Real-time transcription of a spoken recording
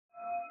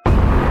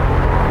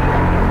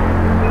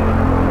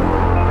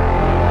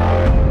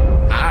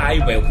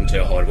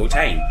to A Horrible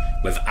Time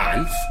with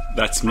Anth.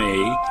 That's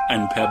me.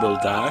 And Pebble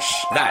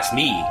Dash. That's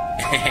me.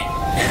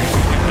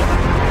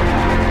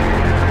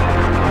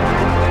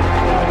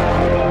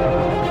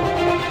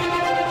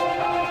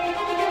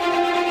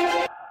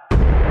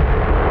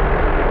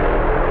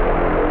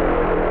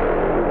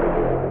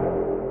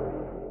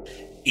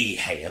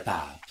 Hey,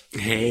 Bab.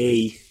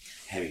 Hey.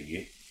 How are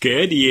you?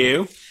 Good,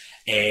 you?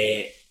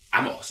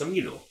 I'm awesome,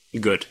 you know.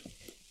 Good.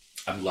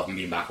 I'm loving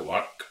being back at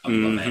work.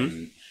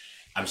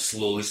 I'm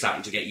slowly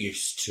starting to get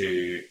used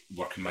to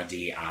working my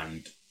day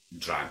and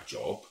drag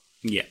job.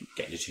 Yeah.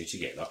 Getting the two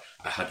together.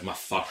 I had my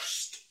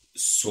first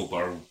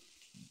sober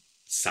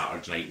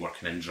Saturday night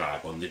working in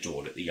drag on the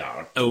door at the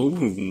yard. Oh.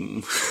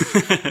 And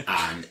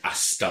I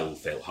still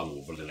felt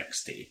hungover the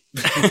next day.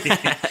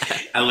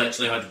 I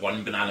literally had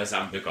one banana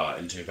sambuca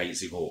and 2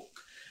 pints of Coke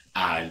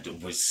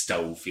and was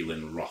still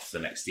feeling rough the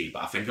next day.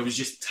 But I think I was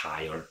just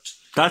tired.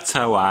 That's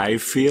how I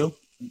feel.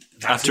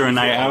 After a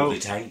night out. All the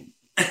time.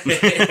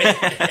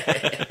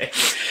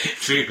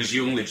 True, because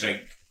you only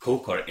drink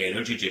Coke or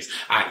energy juice.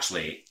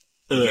 Actually,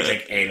 you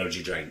drink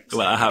energy drinks.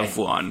 Well, I have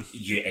one.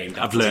 You end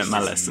up I've learnt just my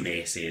as lesson.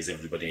 messy as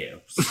everybody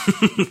else.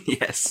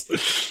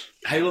 Yes.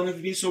 How long have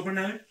you been sober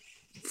now?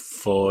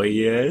 4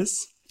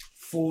 years.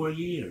 4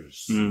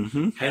 years.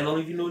 Mm-hmm. How long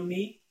have you known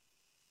me?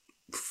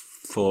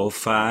 4 or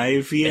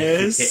 5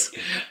 years.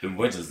 And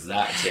what does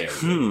that tell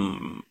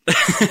you?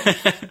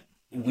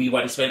 We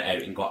once went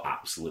out and got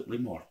absolutely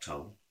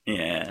mortal.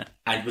 Yeah.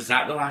 And was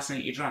that the last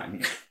night you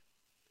drank?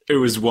 It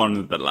was one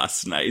of the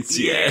last nights,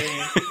 yeah.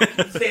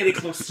 Very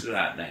close to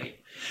that night.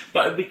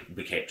 But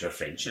we kept our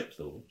friendship,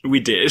 though. We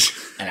did.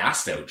 And I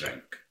still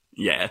drink.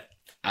 Yeah.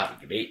 I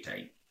have a great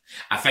time.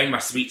 I found my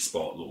sweet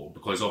spot, though,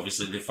 because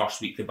obviously the first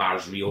week the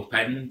bars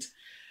reopened,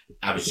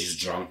 I was just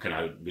drunk and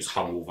I was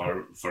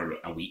hungover for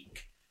a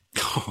week.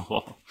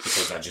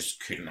 Because I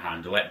just couldn't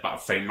handle it. But I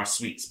found my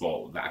sweet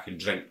spot that I can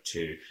drink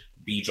to,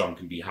 be drunk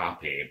and be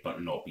happy,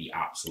 but not be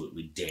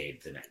absolutely dead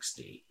the next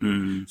day.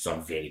 So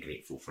I'm very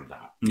grateful for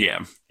that.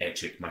 Yeah. It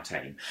took my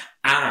time.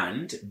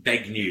 And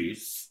big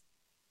news,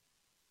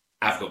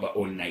 I've got my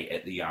own night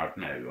at the yard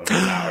now on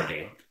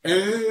Saturday.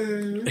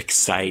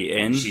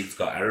 Exciting. She's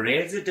got a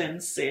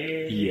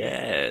residency.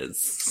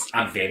 Yes.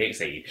 I'm very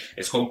excited.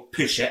 It's called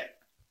Push It.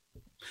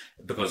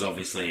 Because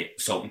obviously,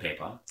 Salt and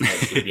Pepper.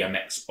 It's going to be a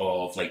mix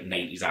of like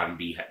 90s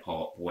R&B hip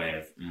hop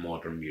with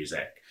modern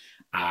music.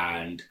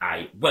 And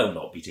I will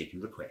not be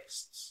taking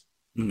requests.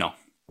 No.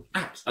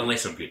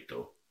 Unless they're good,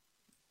 though.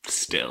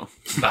 Still.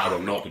 But I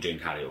will not be doing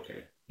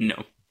karaoke.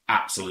 No.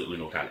 Absolutely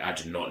no karaoke. I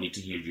do not need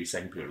to hear you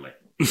sing poorly.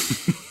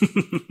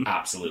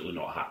 Absolutely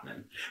not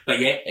happening. But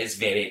yeah, it's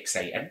very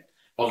exciting.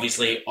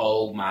 Obviously,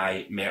 all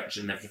my merch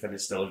and everything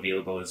is still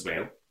available as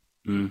well.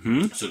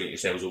 So get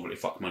yourselves over to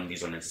Fuck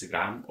Mondays on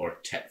Instagram or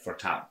Tip for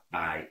Tap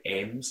by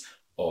Ems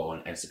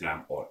on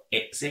Instagram or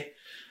Etsy,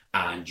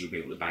 and you'll be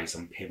able to buy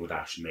some Pebble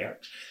Dash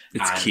merch.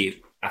 It's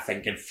cute. I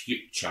think in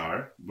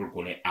future we're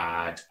going to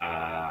add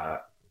a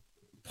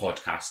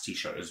podcast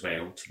t-shirt as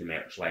well to the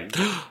merch line.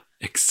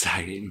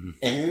 Exciting.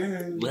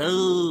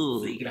 Whoa.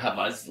 So you can have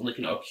us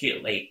looking all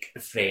cute like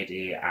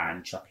Freddie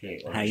and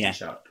Chucky on the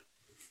t-shirt.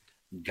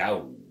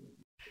 Go.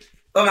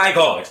 Oh my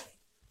god.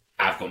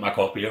 I've got my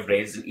copy of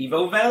Resident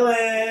Evil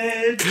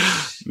Village.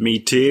 Me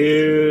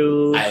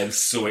too. I am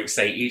so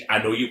excited. I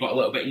know you've got a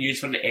little bit of news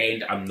from the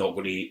end. I'm not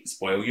going to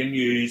spoil your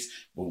news.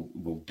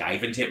 We'll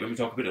dive into it when we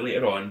talk about it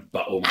later on.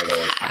 But oh my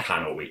god, I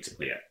cannot wait to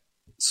play it.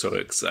 So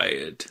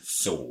excited.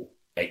 So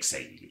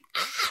excited.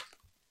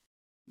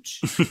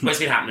 What's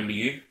been happening with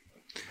you?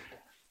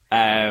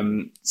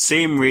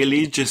 Same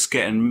really, just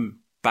getting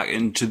back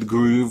into the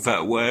groove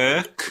at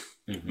work.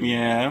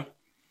 Yeah.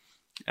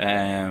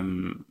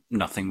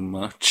 Nothing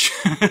much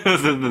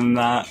other than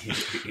that.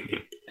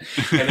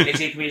 How many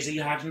takeaways have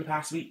you had in the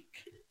past week?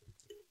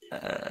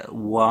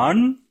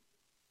 1,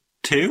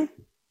 2,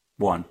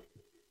 1.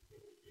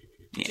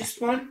 Yeah.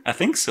 Just one? I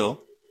think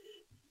so.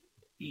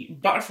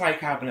 Butterfly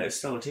cabinet is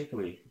still a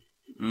takeaway.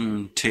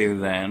 2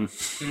 then.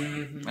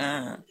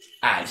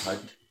 I've had...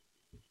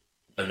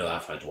 Oh no,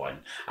 I've had 1.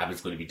 I was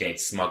going to be dead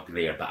smug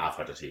there, but I've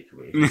had a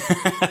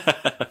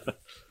takeaway.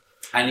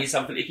 I need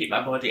something to keep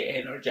my body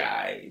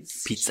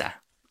energized. Pizza.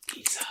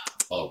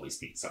 Always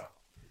pizza.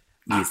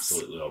 Yes.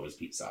 Absolutely always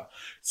pizza.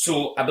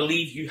 So, I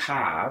believe you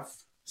have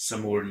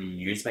some more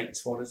news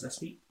bites for us this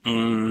week.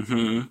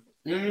 Tell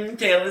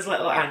us,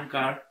 little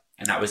anchor.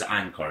 And that was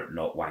anchor,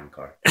 not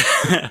wanker.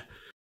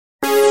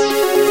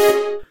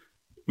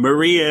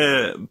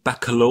 Maria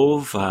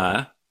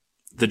Bakalova,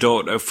 the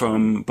daughter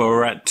from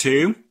Borat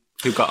 2,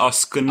 who got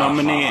Oscar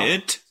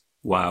nominated.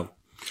 Wow.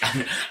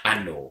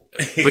 I know.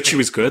 But she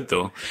was good,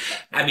 though.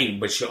 I mean,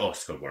 was she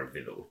Oscar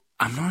worthy, though?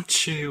 I'm not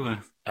sure.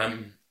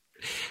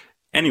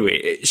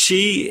 Anyway,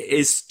 she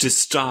is to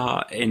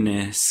star in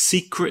a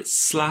secret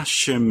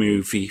slasher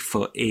movie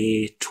for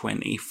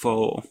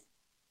A24,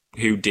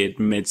 who did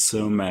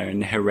Midsommar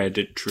and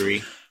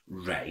Hereditary.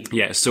 Right.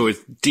 Yeah, so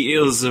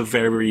deals are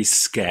very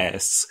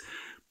scarce,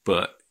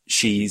 but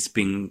she's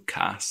been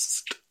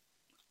cast.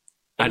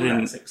 I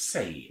didn't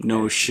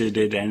know she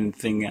did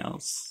anything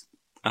else.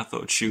 I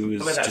thought she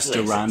was Well, that's just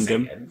a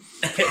random.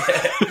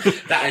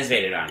 That is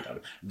very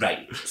random.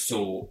 Right,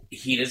 so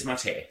here is my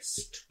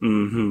test.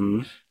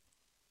 Mm-hmm.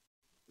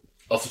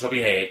 Off the top of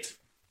your head,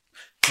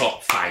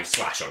 top 5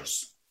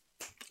 slashers.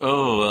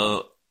 Oh,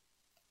 well,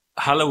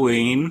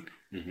 Halloween,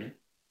 Mm-hmm.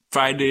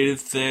 Friday the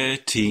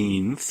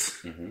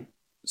 13th, Mm-hmm.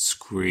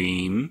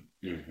 Scream,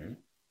 Mm-hmm.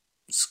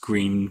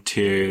 Scream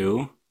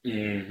 2,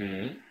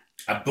 Mm-hmm.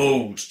 A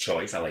bold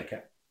choice, I like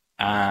it.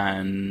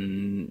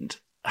 and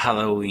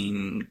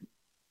Halloween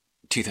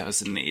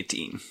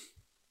 2018.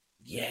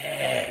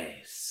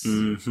 Yes.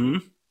 Mm-hmm.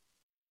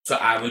 So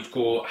I would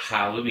go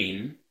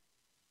Halloween,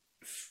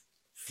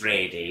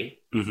 Freddy,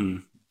 Mm-hmm.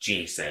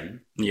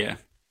 Jason, Yeah.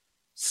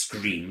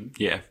 Scream,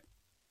 Yeah.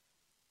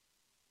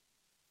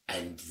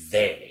 and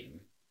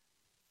then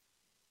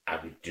I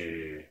would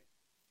do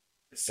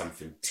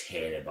something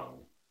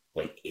terrible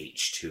like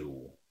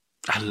H2O.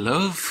 I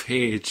love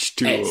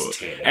H2O. It's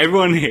terrible.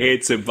 Everyone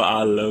hates it, but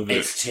I love it.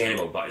 It's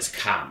terrible, but it's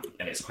camp,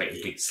 and it's quite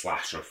a good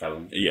slasher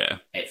film. Yeah.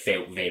 It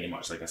felt very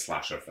much like a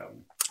slasher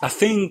film. I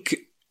think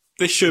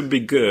this should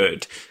be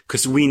good,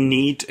 because we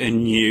need a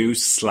new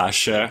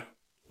slasher.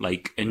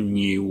 Like, a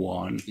new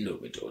one. No,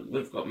 we don't.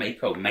 We've got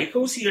Michael.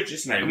 Michael's here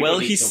just now. We Well,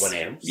 don't need he's, no one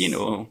else. you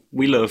know,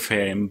 we love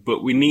him,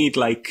 but we need,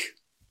 like,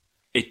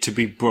 it to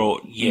be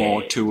brought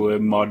more to a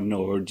modern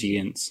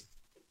audience.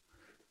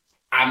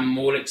 I'm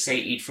more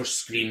excited for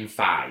Scream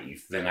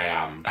 5 than I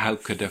am How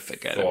could I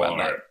forget for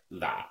about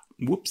that.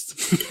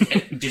 Whoops.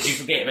 Did you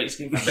forget about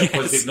Scream 5?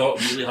 Because they've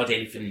not really had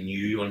anything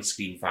new on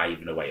Scream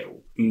 5 in a while.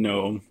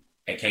 No.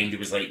 It kind of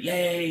was like,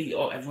 yay,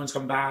 oh, everyone's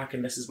come back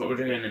and this is what we're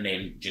doing, and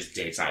then just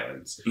dead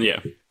silence. Yeah.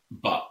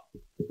 But,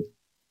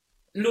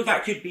 no,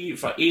 that could be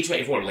for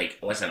A24. Like,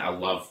 listen, I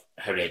love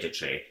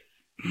Hereditary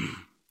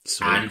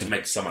and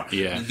Midsommar.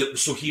 Yeah.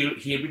 So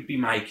here would be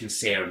my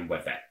concern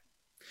with it.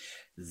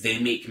 They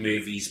make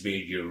movies where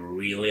you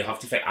really have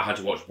to think. I had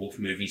to watch both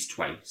movies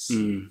twice.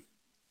 Mm.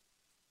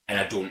 And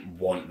I don't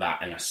want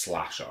that in a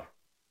slasher.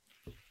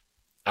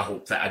 I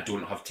hope that I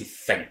don't have to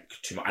think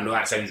too much. I know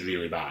that sounds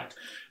really bad.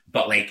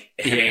 But like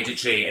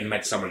Hereditary and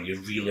Midsommar, you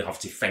really have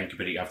to think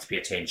about it. You have to pay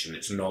attention.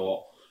 It's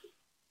not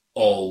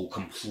all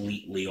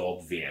completely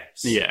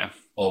obvious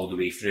all the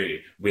way through.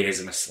 Whereas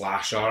in a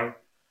slasher,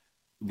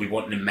 we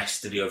want the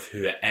mystery of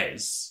who it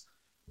is,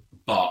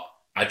 but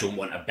I don't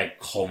want a big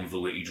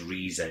convoluted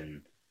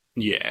reason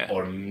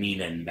or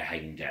meaning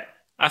behind it.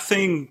 I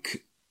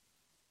think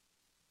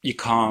you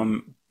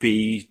can't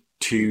be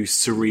too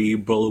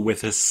cerebral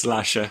with a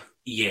slasher.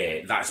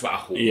 Yeah, that's what I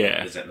hope,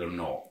 is that they're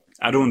not.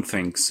 I don't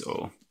think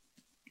so.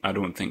 I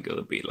don't think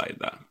it'll be like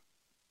that.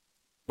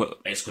 Well,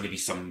 it's going to be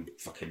some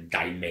fucking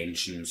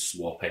dimension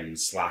swapping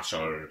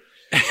slasher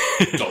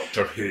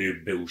Doctor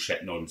Who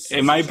bullshit nonsense.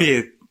 It might be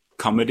a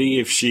comedy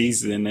if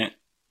she's in it.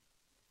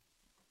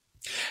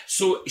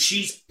 So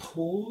she's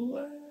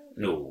Polish?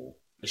 No.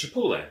 Is she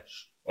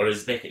Polish? Or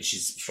is Beckett,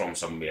 she's from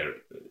somewhere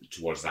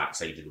towards that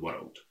side of the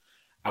world?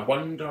 I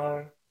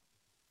wonder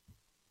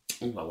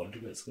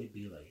what it's going to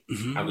be like.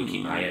 Mm-hmm. I will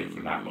keep my eye out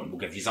for that one. We'll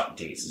give you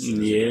updates as soon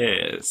as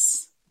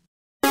yes.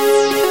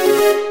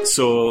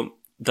 So,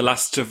 The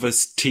Last of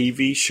Us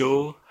TV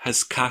show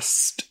has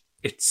cast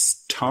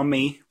its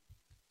Tommy.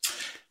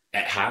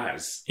 It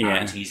has. Yeah.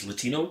 And he's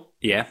Latino.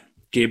 Yeah.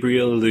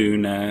 Gabriel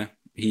Luna.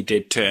 He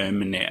did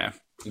Terminator.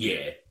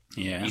 Yeah.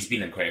 Yeah. He's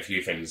been in quite a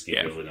few things,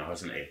 Gabriel Luna,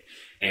 hasn't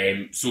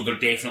he? So they're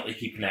definitely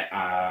keeping it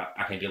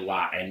a kind of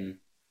Latin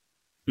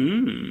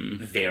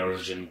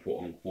version,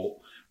 quote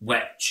unquote,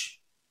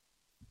 which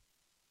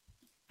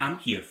I'm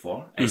here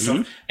for.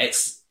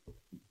 It's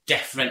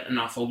different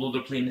enough, although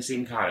they're playing the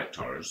same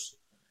characters.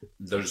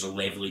 There's a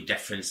level of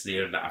difference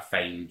there that I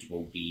find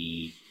will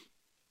be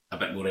a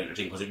bit more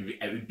entertaining, because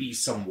it would be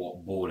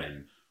somewhat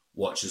boring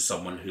watching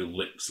someone who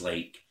looks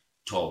like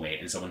Tommy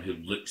and someone who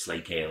looks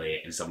like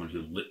Elliot and someone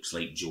who looks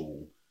like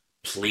Joel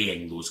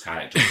playing those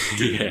characters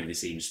doing the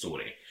same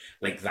story.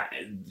 Like that,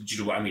 do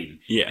you know what I mean?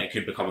 Yeah. It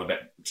could become a bit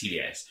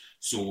tedious.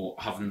 So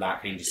having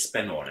that kind of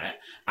spin on it,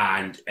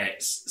 and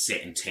it's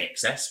set in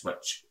Texas,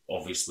 which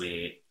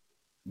obviously,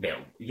 well,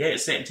 yeah,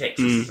 it's set in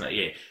Texas, isn't it?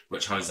 Yeah,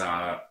 which has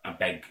a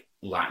big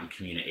Latin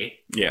community.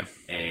 Yeah.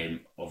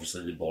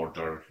 Obviously the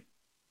border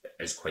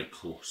is quite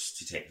close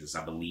to Texas,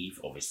 I believe.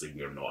 Obviously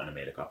we're not in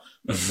America,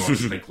 but the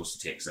border's quite close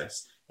to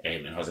Texas,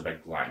 and has a big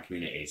Latin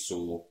community.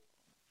 So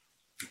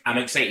I'm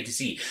excited to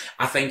see.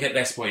 I think at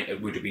this point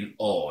it would have been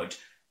odd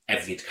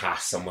if they'd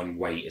cast someone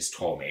white as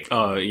Tommy.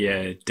 Oh,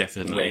 yeah,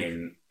 definitely.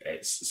 When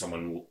it's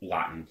someone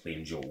Latin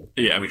playing Joel.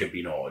 Yeah. It would have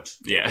been odd.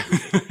 Yeah.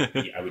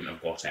 I wouldn't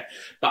have got it.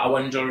 But I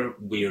wonder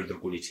where they're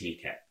going to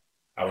take it.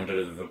 I wonder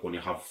if they're going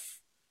to have...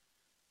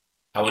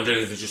 I wonder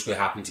if it's just going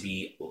to happen to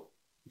be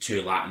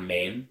two Latin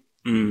men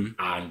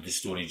and the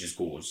story just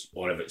goes,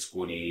 or if it's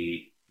going to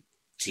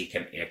take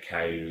into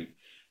account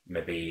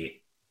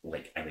maybe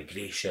like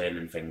immigration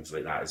and things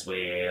like that as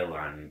well.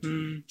 And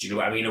do you know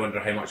what I mean? I wonder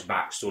how much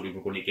backstory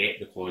we're going to get,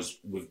 because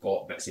we've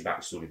got bits of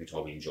backstory with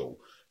Tommy and Joel,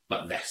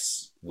 but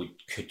this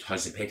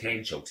has the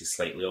potential to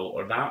slightly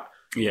alter that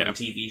on a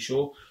TV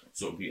show.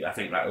 So I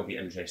think that'll be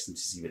interesting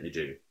to see what they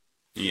do.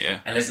 Yeah.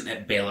 And isn't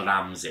it Bella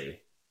Ramsey?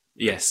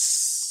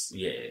 Yes.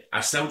 Yeah.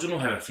 I still don't know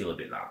how I feel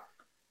about that.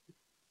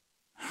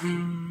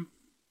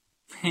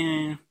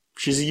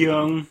 She's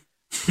young.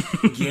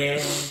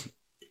 Yeah.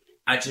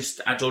 I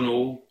don't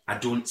know. I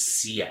don't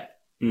see it.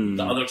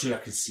 The other two, I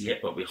can see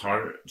it, but with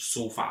her,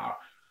 so far,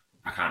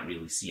 I can't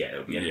really see it.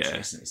 It'll be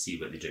interesting to see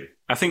what they do.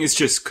 I think it's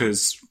just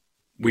because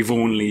we've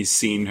only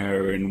seen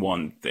her in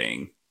one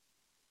thing.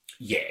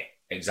 Yeah,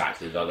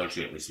 exactly. The other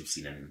two, at least, we've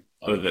seen in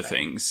Other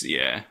things,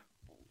 yeah.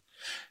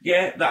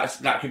 Yeah,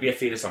 that could be a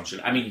fair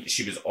assumption. I mean,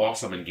 she was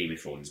awesome in Game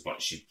of Thrones,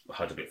 but she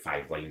had about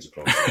 5 lines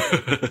across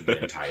the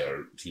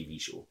entire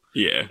TV show.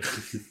 Yeah.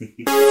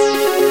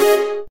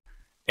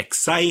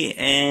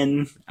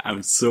 Exciting.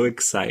 I'm so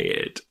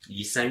excited.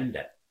 You sound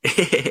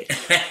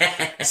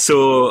it.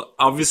 So,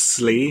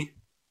 obviously,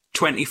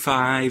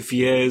 25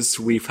 years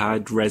we've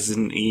had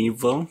Resident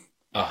Evil.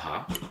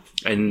 Uh-huh.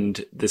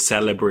 And the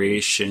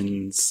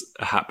celebrations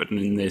are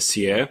happening this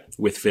year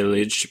with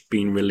Village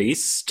being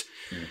released.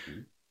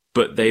 Mm-hmm.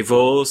 But they've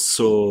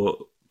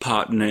also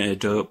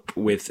partnered up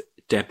with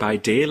Dead by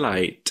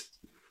Daylight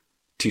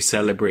to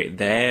celebrate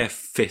their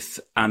 5th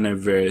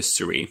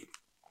anniversary.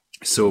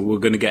 So we're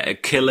going to get a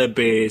killer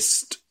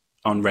based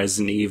on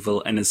Resident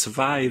Evil and a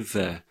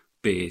survivor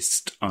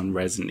based on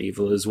Resident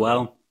Evil as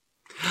well.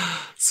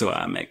 So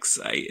I'm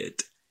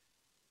excited.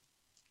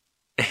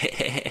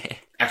 I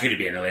couldn't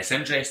be any less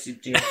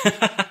interested, Jay.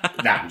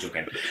 Nah, I'm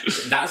joking.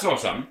 That's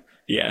awesome.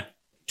 Yeah.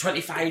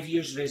 25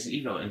 years of Resident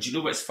Evil. And do you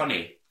know what's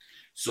funny?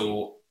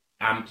 So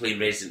I'm playing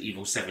Resident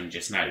Evil 7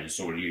 just now, and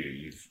so are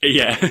you.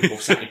 You've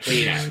both started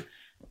playing it.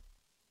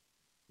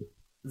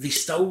 They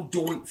still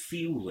don't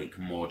feel like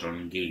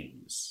modern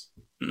games.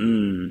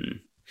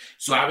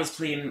 So I was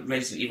playing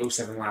Resident Evil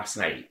 7 last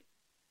night,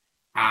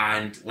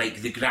 and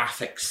like the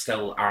graphics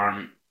still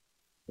aren't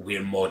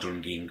where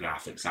modern game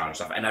graphics are and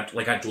stuff. And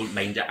I don't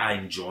mind it. I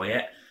enjoy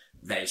it.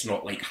 That it's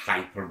not like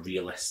hyper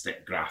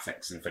realistic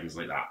graphics and things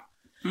like that.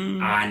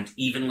 And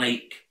even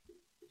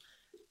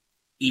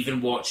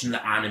watching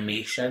the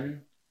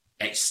animation,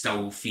 it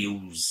still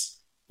feels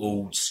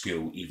old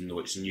school, even though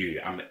it's new.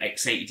 I'm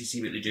excited to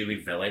see what they do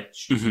with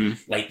Village.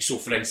 Mm-hmm. Like, so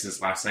for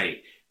instance, last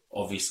night,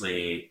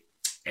 obviously,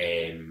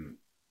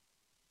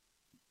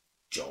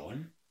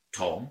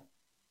 Tom,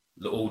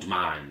 the old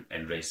man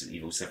in Resident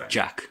Evil 7.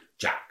 Jack.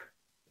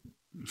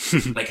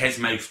 Like, his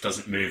mouth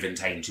doesn't move in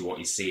time to what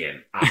he's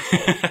saying at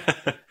all.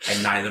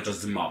 And neither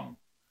does the mum.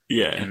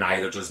 Yeah. And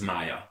neither does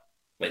Maya.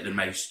 Like, the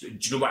mouse... Do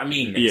you know what I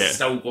mean? It's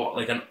still got,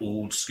 like, an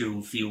old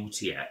school feel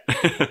to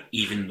it,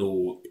 even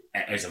though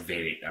it is a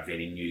very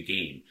new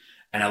game.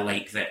 And I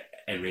like that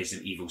in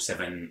Resident Evil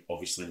 7,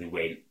 obviously, they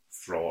went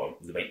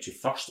to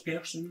first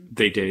person.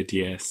 They did,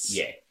 yes.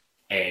 Yeah.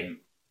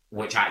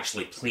 Which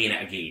actually, playing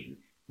it again,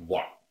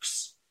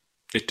 works.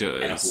 It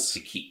does. And I hope to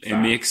keep that. It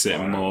makes it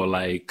more,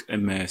 like,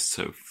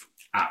 immersive.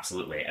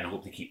 Absolutely. And I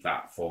hope to keep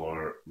that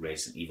for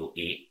Resident Evil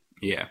 8.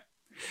 Yeah.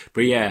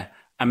 But yeah,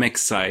 I'm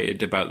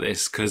excited about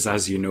this because,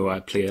 as you know, I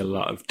play a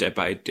lot of Dead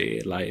by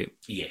Daylight.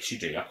 Yes, you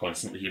do. I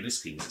constantly hear the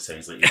screams. It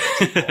sounds like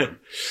you're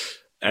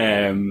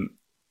born.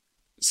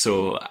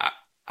 So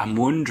I'm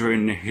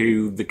wondering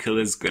who the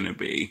killer's going to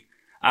be.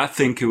 I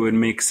think it would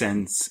make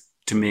sense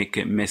to make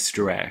it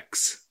Mr.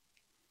 X.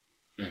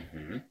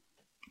 Mm-hmm.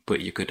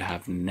 But you could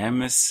have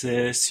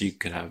Nemesis, you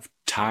could have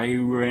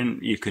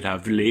Tyrant, you could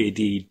have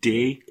Lady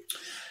D.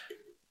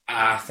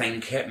 I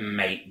think it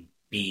might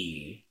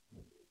be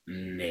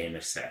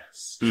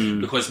Nemesis.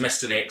 Because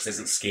Mr. X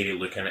isn't scary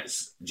looking,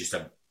 it's just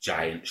a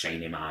giant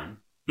shiny man.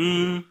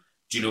 Do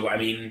you know what I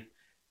mean?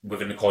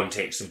 Within the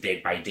context of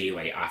Dead by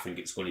Daylight, I think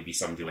it's going to be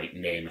somebody like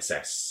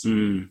Nemesis,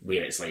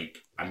 where it's like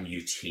a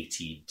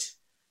mutated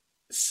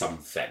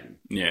something.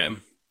 Yeah.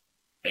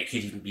 It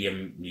could even be a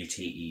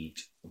mutated...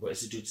 What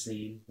is the dude's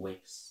name?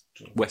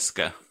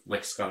 Wesker.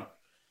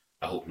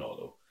 I hope not,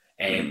 though.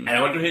 And I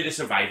wonder who the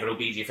survivor will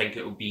be. Do you think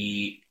it will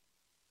be...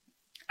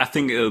 I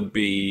think it'll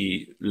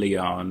be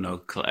Leon or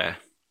Claire.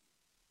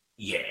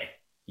 Yeah.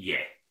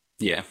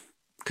 Yeah,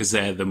 because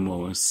they're the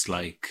most,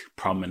 like,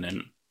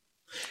 prominent.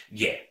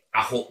 Yeah,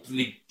 I hope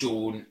they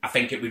don't... I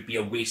think it would be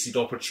a wasted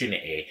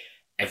opportunity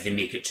if they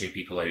make it 2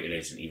 people out in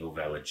Resident Evil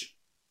Village.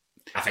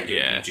 I think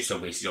it would be just a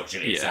wasted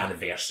opportunity. It's an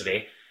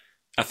anniversary.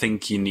 I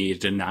think you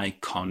need an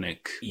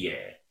iconic...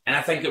 Yeah. And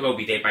I think it will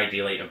be. Dead by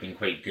Daylight have been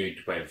quite good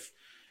with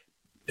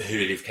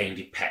who they've kind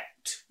of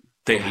picked.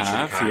 They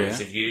have, yeah.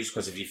 They've used,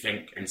 because if you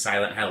think in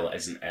Silent Hill,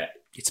 isn't it?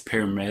 It's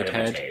Pyramid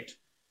Head.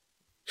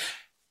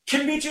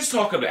 Can we just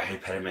talk about how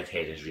Pyramid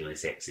Head is really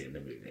sexy in the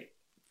movie?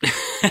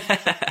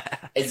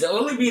 It's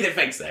only me that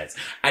thinks this.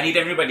 I need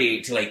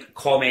everybody to, like,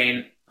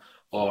 comment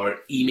or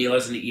email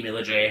us in the email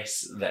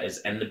address that is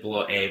in the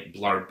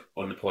blurb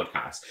on the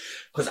podcast.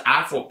 Because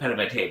I thought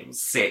Pyramid Head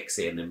was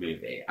sexy in the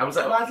movie. I was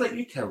like, I'd let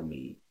you kill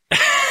me.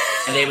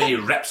 And then when he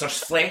rips her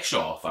flesh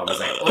off, I was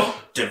like,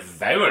 oh,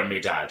 devour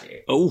me,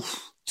 daddy. Oh.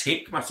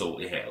 Take my soul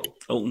to hell.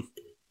 Oh.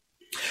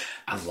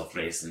 I love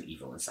Resident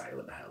Evil and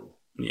Silent Hill.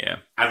 Yeah.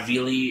 I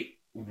really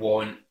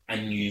want a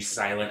new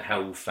Silent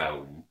Hill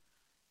film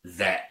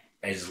that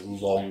is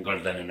longer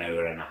than an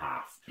hour and a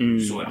half,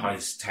 so it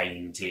has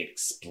time to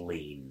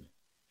explain.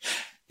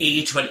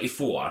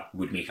 A24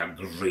 would make a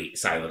great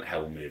Silent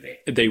Hill movie.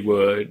 They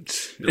would.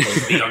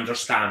 Because they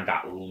understand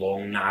that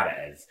long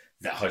narrative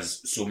that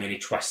has so many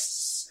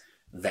twists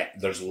that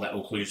there's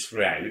little clues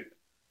throughout.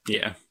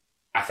 Yeah.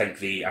 I think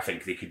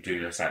they could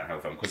do a Silent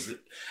Hill film, because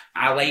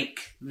I like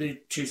the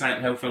 2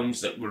 Silent Hill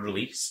films that were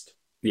released.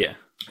 Yeah.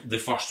 The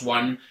first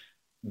one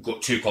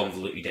got too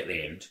convoluted at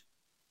the end.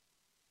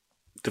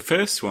 The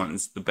first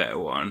one's the better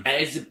one.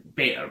 It is the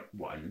better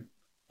one,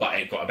 but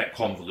it got a bit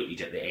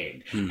convoluted at the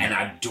end. And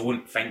I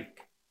don't think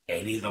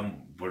any of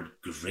them were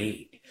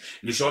great.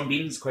 Now, Sean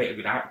Bean's quite a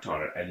good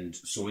actor, and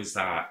so is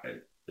that,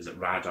 is it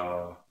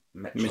Radha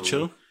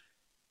Mitchell?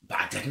 But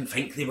I didn't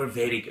think they were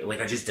very good.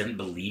 Like, I just didn't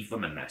believe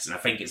them in this. And I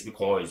think it's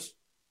because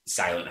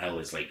Silent Hill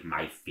is, like,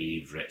 my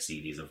favourite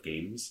series of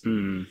games.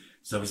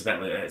 So it was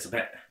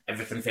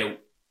everything felt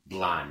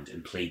bland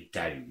and played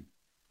down.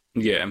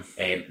 Yeah.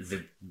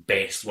 The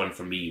best one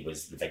for me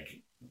was the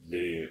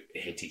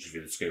head teacher for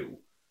the school.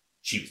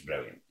 She was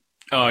brilliant.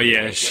 Oh,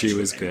 yeah, she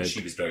was good.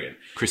 She was brilliant.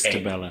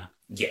 Christabella.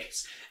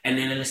 Yes. And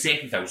then in the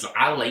second film, so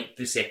I liked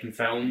the second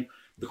film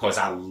because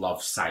I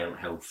love Silent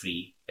Hill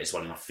 3. It's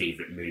one of my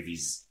favourite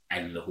movies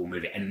in the whole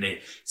movie. And the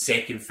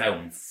second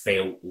film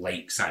felt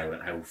like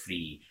Silent Hill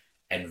 3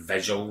 in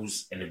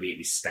visuals and the way it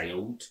was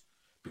styled.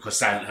 Because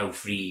Silent Hill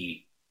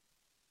 3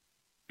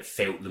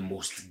 felt the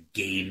most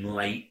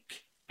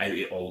game-like out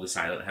of all the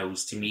Silent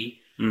Hills to me.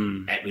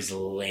 It was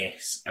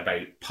less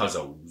about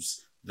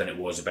puzzles than it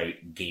was about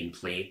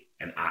gameplay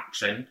and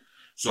action.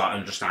 So I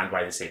understand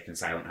why the second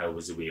Silent Hill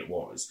was the way it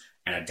was,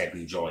 and I did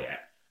enjoy it,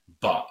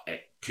 but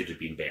it could have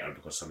been better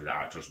because some of the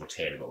actors were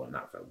terrible in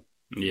that film.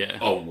 Yeah.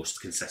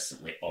 Almost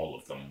consistently, all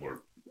of them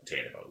were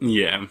terrible.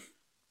 Yeah.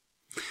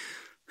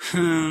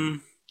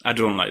 I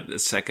don't like the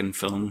second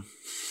film.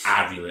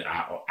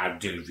 I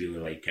do really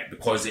like it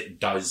because it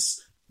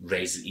does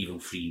Resident Evil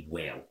 3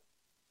 well.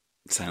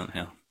 Silent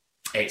Hill.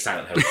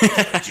 Silent Hill.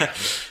 Yeah,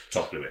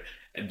 talking about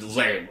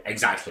it.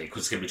 Exactly,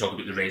 because we're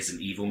talking about the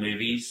Resident Evil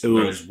movies. Ooh.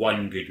 There was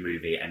one good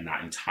movie in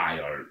that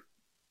entire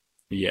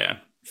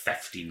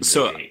 15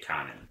 movie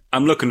canon.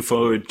 I'm looking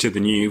forward to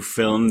the new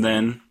film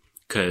then,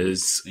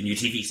 because... The new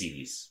TV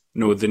series?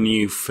 No, the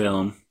new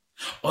film.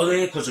 Oh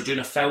yeah, because they're doing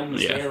a film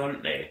as well,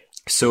 aren't they?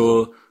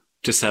 So,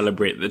 to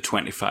celebrate the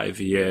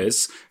 25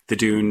 years, they're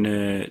doing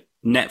a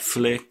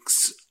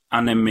Netflix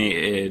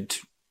animated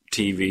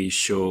TV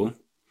show,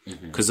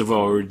 because they've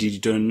already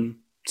done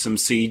some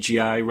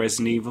CGI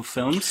Resident Evil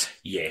films.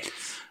 Yes.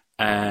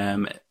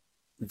 Then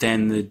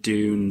they're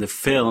doing the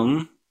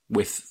film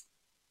with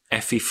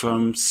Effie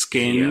from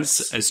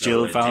Skins as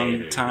Jill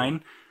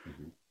Valentine.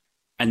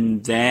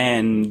 And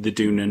then they're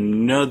doing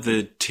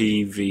another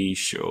TV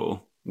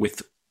show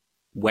with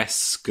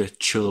Wesker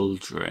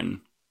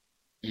children.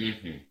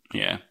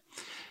 Yeah.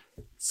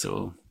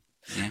 So...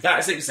 yeah.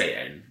 That's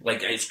exciting.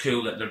 Like, it's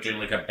cool that they're doing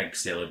like a big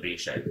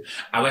celebration.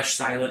 I wish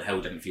Silent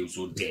Hill didn't feel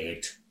so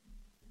dead.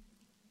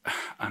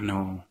 I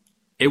know.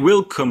 It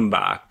will come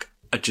back.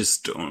 I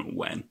just don't know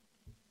when.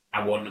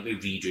 I want them to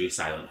redo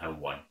Silent Hill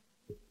 1.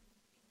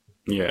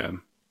 Yeah.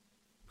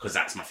 Because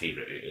that's my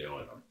favourite out of all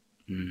of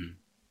them.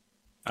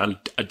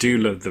 I do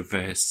love the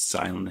first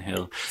Silent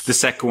Hill. The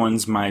second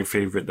one's my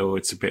favourite, though.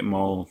 It's a bit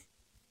more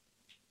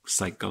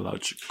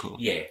psychological.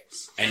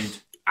 Yes. And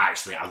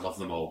actually, I love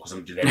them all because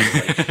I'm doing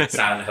like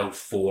Silent Hill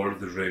 4,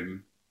 The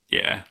Room.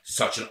 Yeah.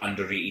 Such an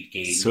underrated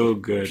game. So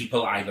good.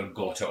 People either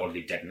got it or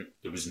they didn't.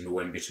 There was no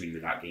in between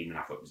with that game, and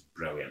I thought it was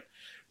brilliant.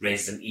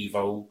 Resident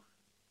Evil,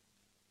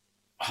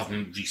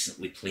 having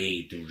recently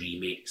played the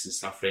remakes and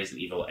stuff,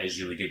 Resident Evil is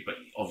really good, but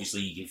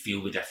obviously you can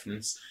feel the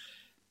difference.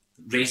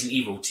 Resident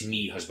Evil, to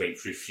me, has went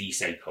through 3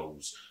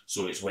 cycles.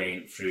 So it's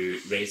went through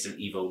Resident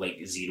Evil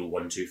like 0,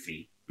 1, 2,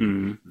 3.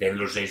 Then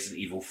there's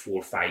Resident Evil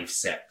 4, 5,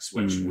 6,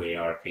 which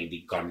were kind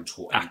of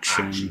gun-toting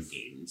action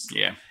games.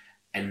 Yeah.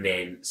 And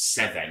then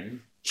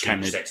 7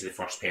 changed it to the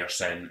first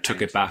person.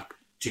 Took it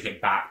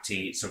back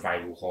to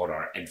survival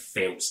horror and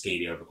felt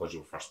scarier because you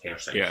were first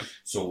person. Yeah.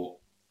 So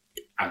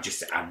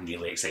I'm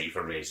really excited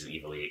for Resident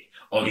Evil 8.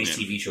 All these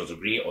TV shows are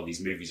great, all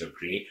these movies are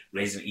great.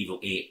 Resident Evil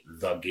 8,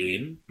 the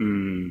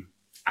game,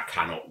 I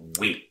cannot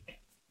wait.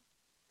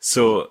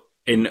 So,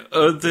 in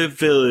other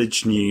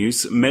Village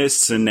news,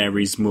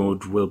 Mercenaries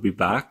mode will be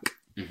back.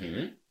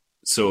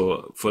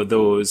 So, for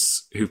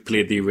those who've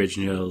played the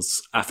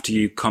originals, after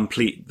you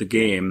complete the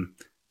game,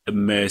 a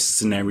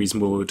Mercenaries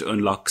mode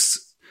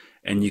unlocks,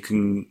 and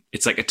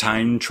it's like a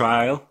time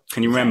trial.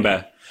 Can you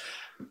remember?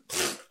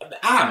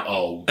 I'm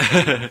old.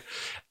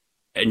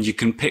 And you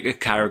can pick a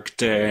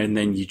character, and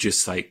then you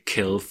just like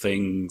kill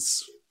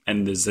things,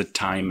 and there's a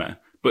timer.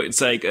 But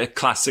it's like a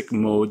classic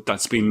mode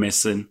that's been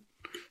missing.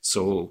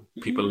 So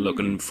people are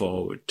looking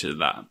forward to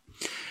that.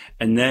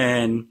 And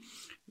then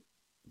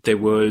there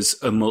was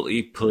a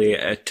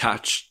multiplayer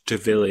attached to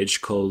Village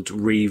called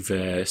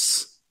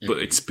Reverse, but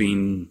it's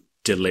been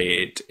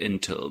delayed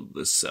until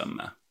the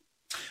summer.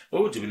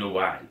 Oh, do we know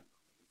why?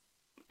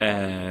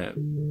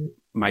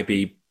 Might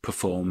be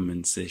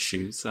performance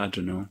issues. I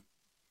don't know.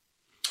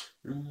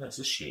 That's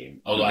a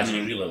shame. Although I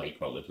do really like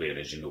multiplayer,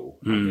 as you know.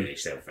 I'm very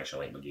selfish. I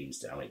like my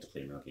games. I like to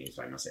play my games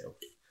by myself.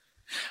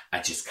 I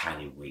just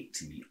can't wait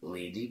to meet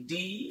Lady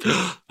D.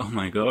 Oh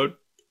my god.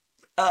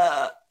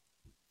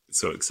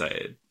 So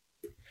excited.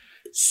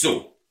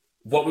 So,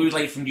 what we would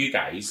like from you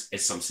guys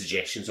is some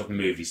suggestions of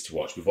movies to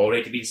watch. We've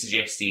already been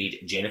suggested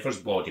Jennifer's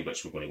Body,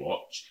 which we're going to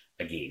watch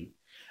again,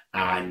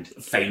 and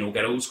Final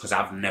Girls, because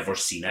I've never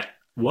seen it.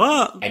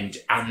 What? And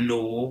I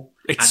know...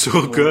 It's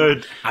so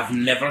good. I've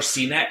never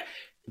seen it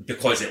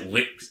because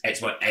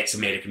it's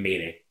American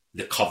Mary.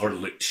 The cover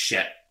looked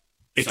shit.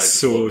 It's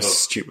so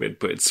stupid,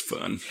 but it's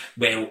fun.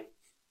 Well,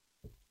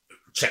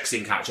 Trixie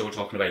and Katja were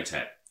talking about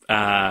it.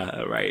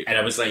 Right. And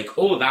I was like,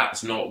 oh,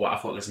 that's not what I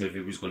thought this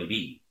movie was going to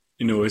be.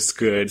 You know, it's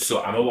good. So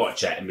I'm going to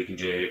watch it and we can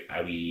do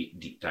a wee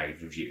deep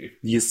dive review.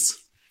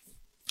 Yes.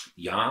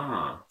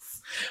 Yeah.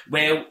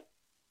 Well,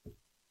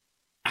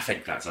 I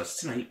think that's us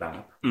tonight,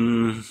 Bab.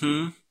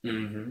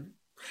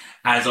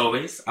 As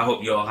always, I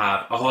hope you all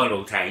have a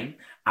horrible time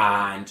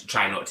and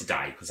try not to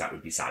die, because that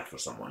would be sad for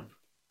someone.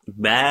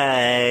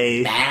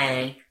 Bye.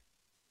 Bye.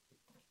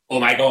 Oh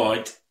my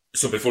god.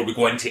 So before we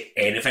go into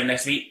anything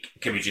this week,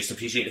 can we just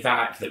appreciate the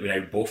fact that we now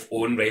both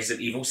own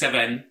Resident Evil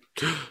 7?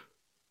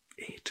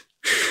 8.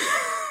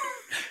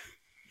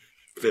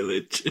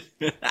 Village.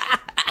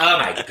 Oh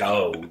my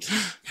god.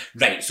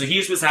 Right, so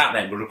here's what's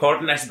happening. We're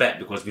recording this bit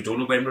because we don't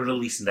know when we're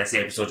releasing this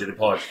episode of the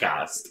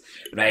podcast,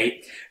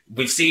 right?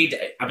 We've said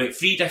about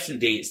 3 different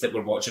dates that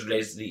we're watching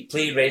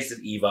playing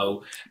Resident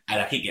Evil,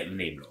 and I keep getting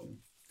the name wrong.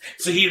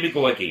 So here we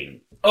go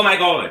again. Oh my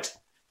god.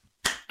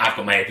 I've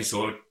got my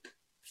episode.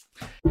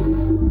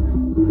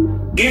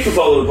 You can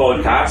follow the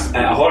podcast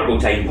at A Horrible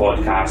Time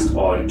Podcast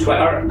on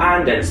Twitter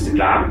and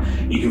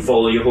Instagram. You can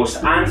follow your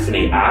host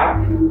Anthony at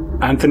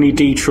Anthony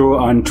Detro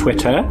on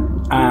Twitter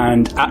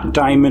and at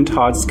Diamond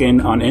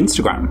Hardskin on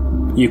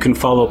Instagram. You can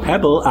follow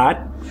Pebble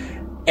at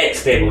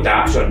It's Pebble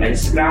Dash on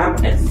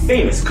Instagram and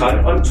Famous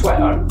Cunt on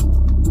Twitter.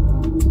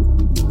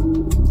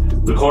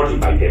 Recorded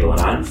by Pebble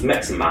and Anth,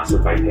 mixed and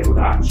mastered by Pebble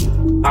Dash.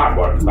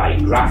 Artwork by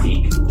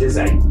Graphic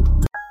Design.